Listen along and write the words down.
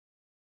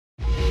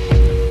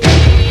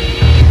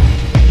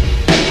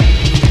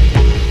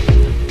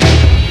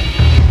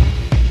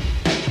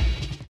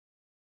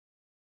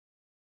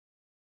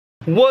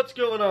What's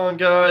going on,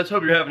 guys?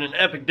 Hope you're having an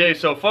epic day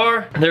so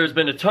far. There's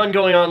been a ton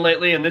going on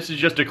lately, and this is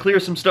just to clear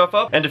some stuff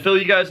up and to fill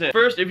you guys in.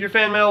 First, if your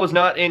fan mail was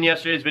not in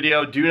yesterday's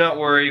video, do not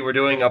worry. We're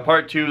doing a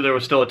part 2. There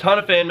was still a ton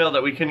of fan mail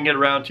that we couldn't get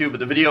around to, but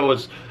the video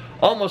was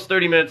almost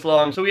 30 minutes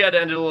long, so we had to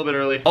end it a little bit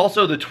early.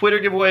 Also, the Twitter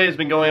giveaway has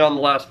been going on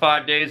the last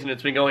 5 days, and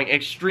it's been going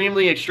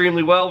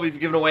extremely well. We've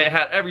given away a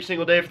hat every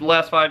single day for the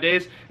last 5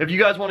 days. If you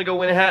guys want to go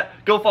win a hat,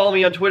 go follow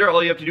me on Twitter.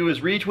 All you have to do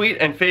is retweet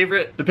and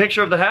favorite the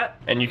picture of the hat,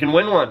 and you can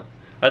win one.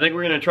 I think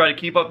we're going to try to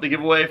keep up the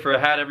giveaway for a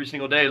hat every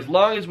single day as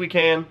long as we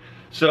can.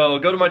 So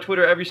go to my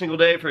Twitter every single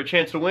day for a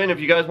chance to win if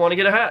you guys want to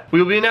get a hat. We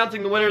will be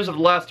announcing the winners of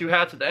the last 2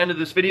 hats at the end of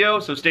this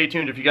video, so stay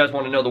tuned if you guys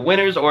want to know the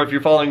winners, or if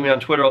you're following me on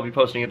Twitter, I'll be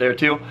posting it there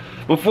too.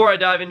 Before I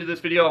dive into this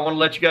video, I want to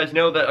let you guys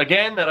know that,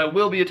 again, that I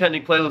will be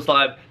attending Playlist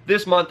Live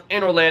this month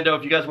in Orlando.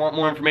 If you guys want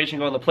more information,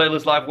 go on the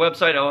Playlist Live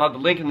website. I'll have the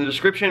link in the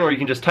description, or you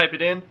can just type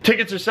it in.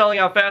 Tickets are selling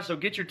out fast, so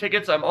get your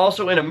tickets. I'm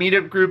also in a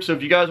meetup group, so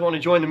if you guys want to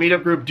join the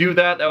meetup group, do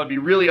that. That would be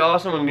really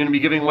awesome. I'm going to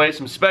be giving away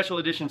some special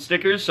edition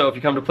stickers, so if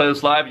you come to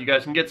Playlist Live, you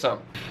guys can get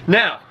some.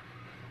 Now,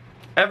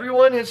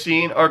 everyone has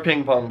seen our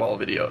ping pong ball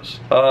videos.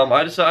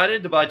 I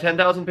decided to buy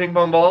 10,000 ping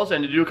pong balls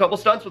and to do a couple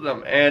stunts with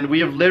them. And we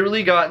have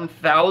literally gotten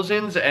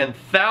thousands and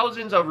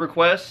thousands of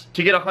requests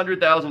to get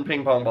 100,000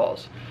 ping pong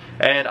balls.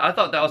 And I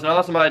thought that was an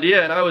awesome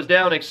idea, and I was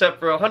down, except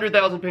for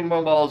 100,000 ping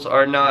pong balls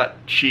are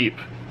not cheap.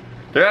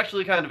 They're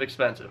actually kind of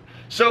expensive.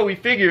 So we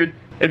figured,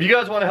 if you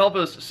guys want to help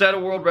us set a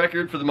world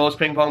record for the most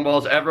ping pong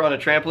balls ever on a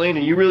trampoline,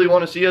 and you really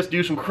want to see us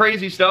do some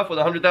crazy stuff with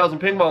 100,000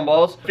 ping pong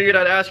balls, figured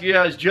I'd ask you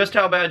guys just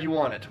how bad you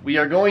want it. We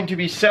are going to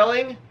be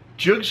selling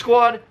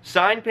JoogSquad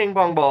signed ping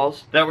pong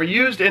balls that were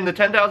used in the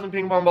 10,000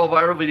 ping pong ball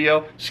viral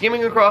video,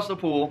 skimming across the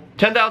pool,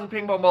 10,000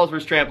 ping pong balls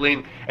versus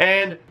trampoline,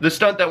 and the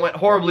stunt that went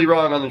horribly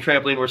wrong on the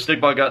trampoline where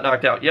Stickbug got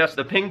knocked out. Yes,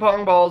 the ping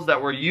pong balls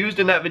that were used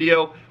in that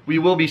video, we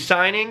will be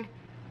signing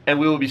and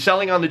we will be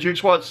selling on the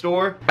JoogSquad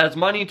store as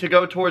money to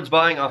go towards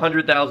buying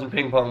 100,000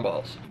 ping pong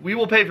balls. We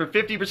will pay for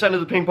 50% of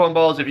the ping pong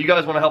balls if you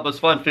guys want to help us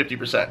fund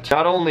 50%.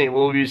 Not only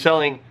will we be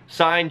selling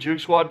signed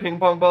JoogSquad ping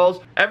pong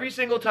balls, every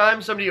single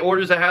time somebody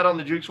orders a hat on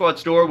the JoogSquad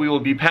store, we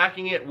will be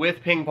packing it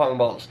with ping pong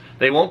balls.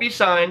 They won't be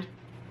signed.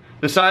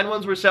 The signed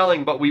ones we're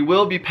selling, but we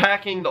will be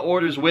packing the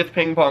orders with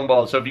ping pong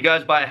balls. So if you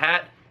guys buy a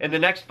hat in the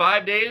next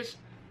 5 days,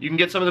 you can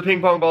get some of the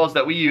ping pong balls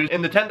that we use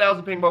in the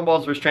 10,000 ping pong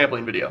balls versus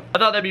trampoline video. I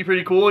thought that'd be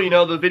pretty cool. You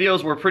know, the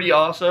videos were pretty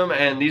awesome,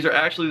 and these are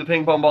actually the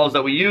ping pong balls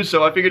that we use,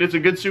 so I figured it's a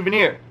good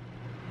souvenir.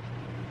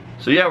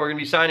 So yeah, we're gonna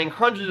be signing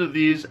hundreds of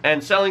these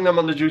and selling them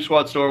on the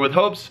JoogSquad store with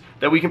hopes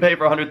that we can pay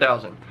for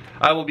 100,000.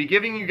 I will be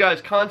giving you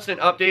guys constant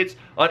updates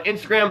on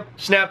Instagram,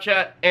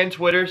 Snapchat, and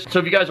Twitter. So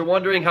if you guys are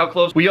wondering how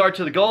close we are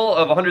to the goal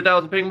of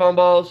 100,000 ping pong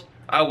balls,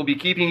 I will be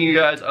keeping you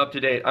guys up to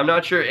date. I'm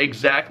not sure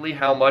exactly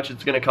how much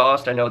it's going to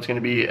cost. I know it's going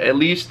to be at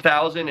least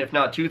 $1,000, if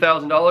not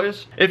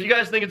 $2,000. If you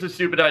guys think it's a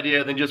stupid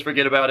idea, then just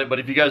forget about it. But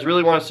if you guys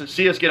really want to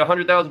see us get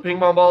 100,000 ping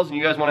pong balls and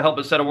you guys want to help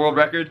us set a world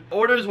record,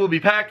 orders will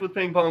be packed with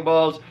ping pong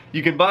balls.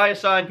 You can buy a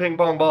signed ping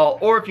pong ball,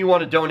 or if you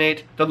want to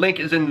donate, the link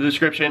is in the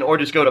description, or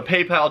just go to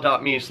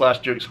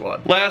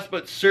paypal.me/JoogSquad. Last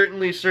but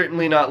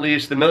certainly not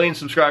least, the 1,000,000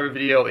 subscriber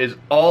video is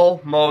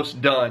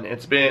almost done.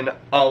 It's been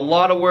a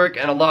lot of work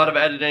and a lot of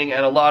editing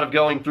and a lot of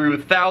going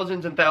through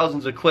thousands and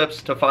thousands of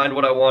clips to find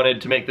what I wanted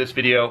to make this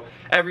video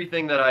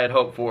everything that I had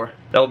hoped for.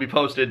 That will be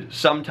posted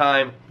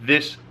sometime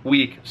this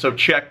week, so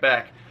check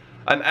back.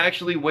 I'm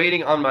actually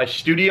waiting on my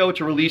studio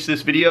to release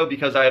this video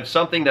because I have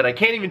something that I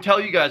can't even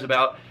tell you guys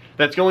about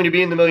that's going to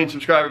be in the 1,000,000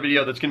 subscriber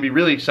video that's going to be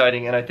really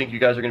exciting, and I think you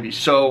guys are going to be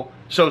so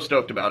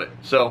stoked about it.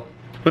 So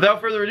without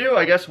further ado,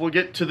 I guess we'll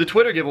get to the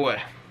Twitter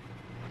giveaway.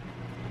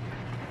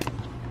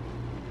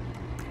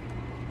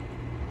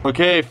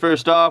 Okay,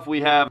 first off,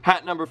 we have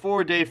hat number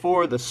 4, day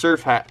 4, the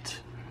surf hat.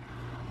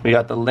 We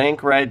got the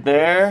link right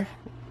there.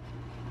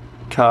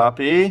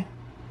 Copy.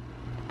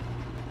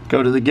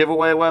 Go to the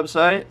giveaway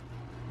website.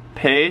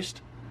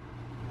 Paste.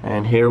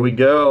 And here we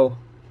go.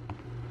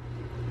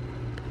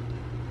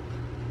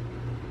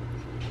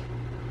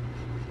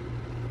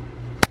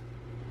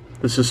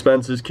 The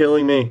suspense is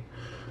killing me.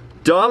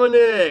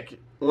 Dominic,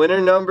 winner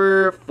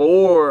number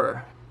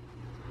 4.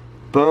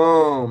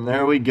 Boom,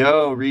 there we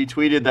go.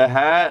 Retweeted the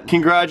hat.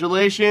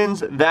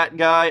 Congratulations, that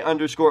guy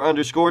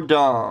 _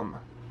 Dom,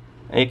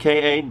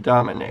 aka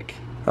Dominic.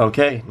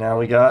 Okay, now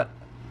we got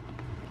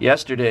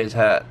yesterday's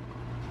hat.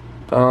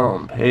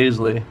 Boom,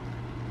 Paisley.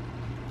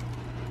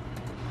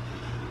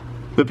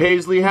 The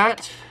Paisley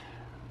hat.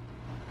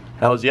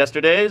 That was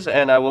yesterday's,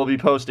 and I will be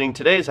posting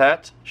today's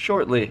hat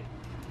shortly.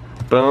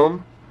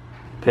 Boom.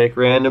 Pick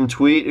random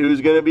tweet.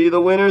 Who's gonna be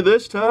the winner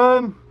this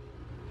time?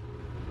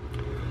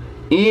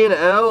 Ian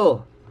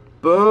L.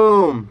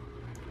 Boom.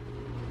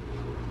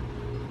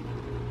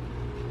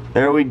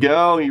 There we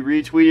go. He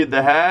retweeted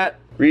the hat.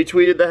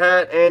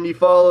 And he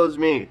follows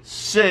me.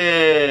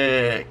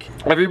 Sick.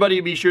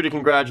 Everybody be sure to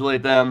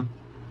congratulate them.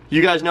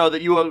 You guys know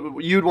that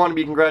you'd want to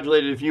be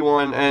congratulated if you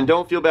won, and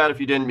don't feel bad if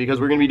you didn't,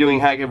 because we're going to be doing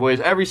hat giveaways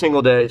every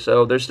single day,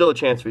 so there's still a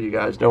chance for you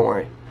guys. Don't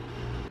worry.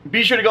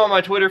 Be sure to go on my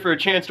Twitter for a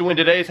chance to win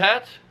today's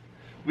hat.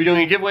 We're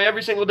doing a giveaway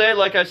every single day,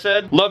 like I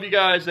said. Love you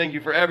guys. Thank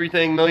you for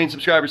everything. Million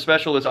subscriber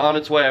special is on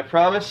its way, I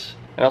promise.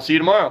 And I'll see you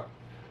tomorrow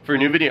for a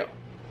new video.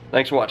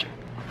 Thanks for watching.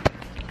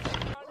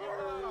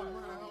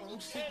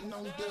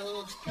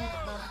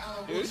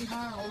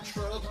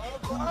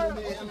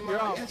 You're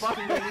all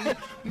fucking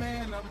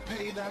man, I'm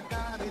paid, I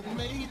got it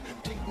made.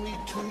 Take me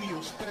to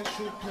your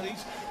special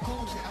place.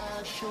 Close your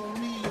eyes, show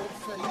me your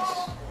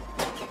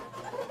face.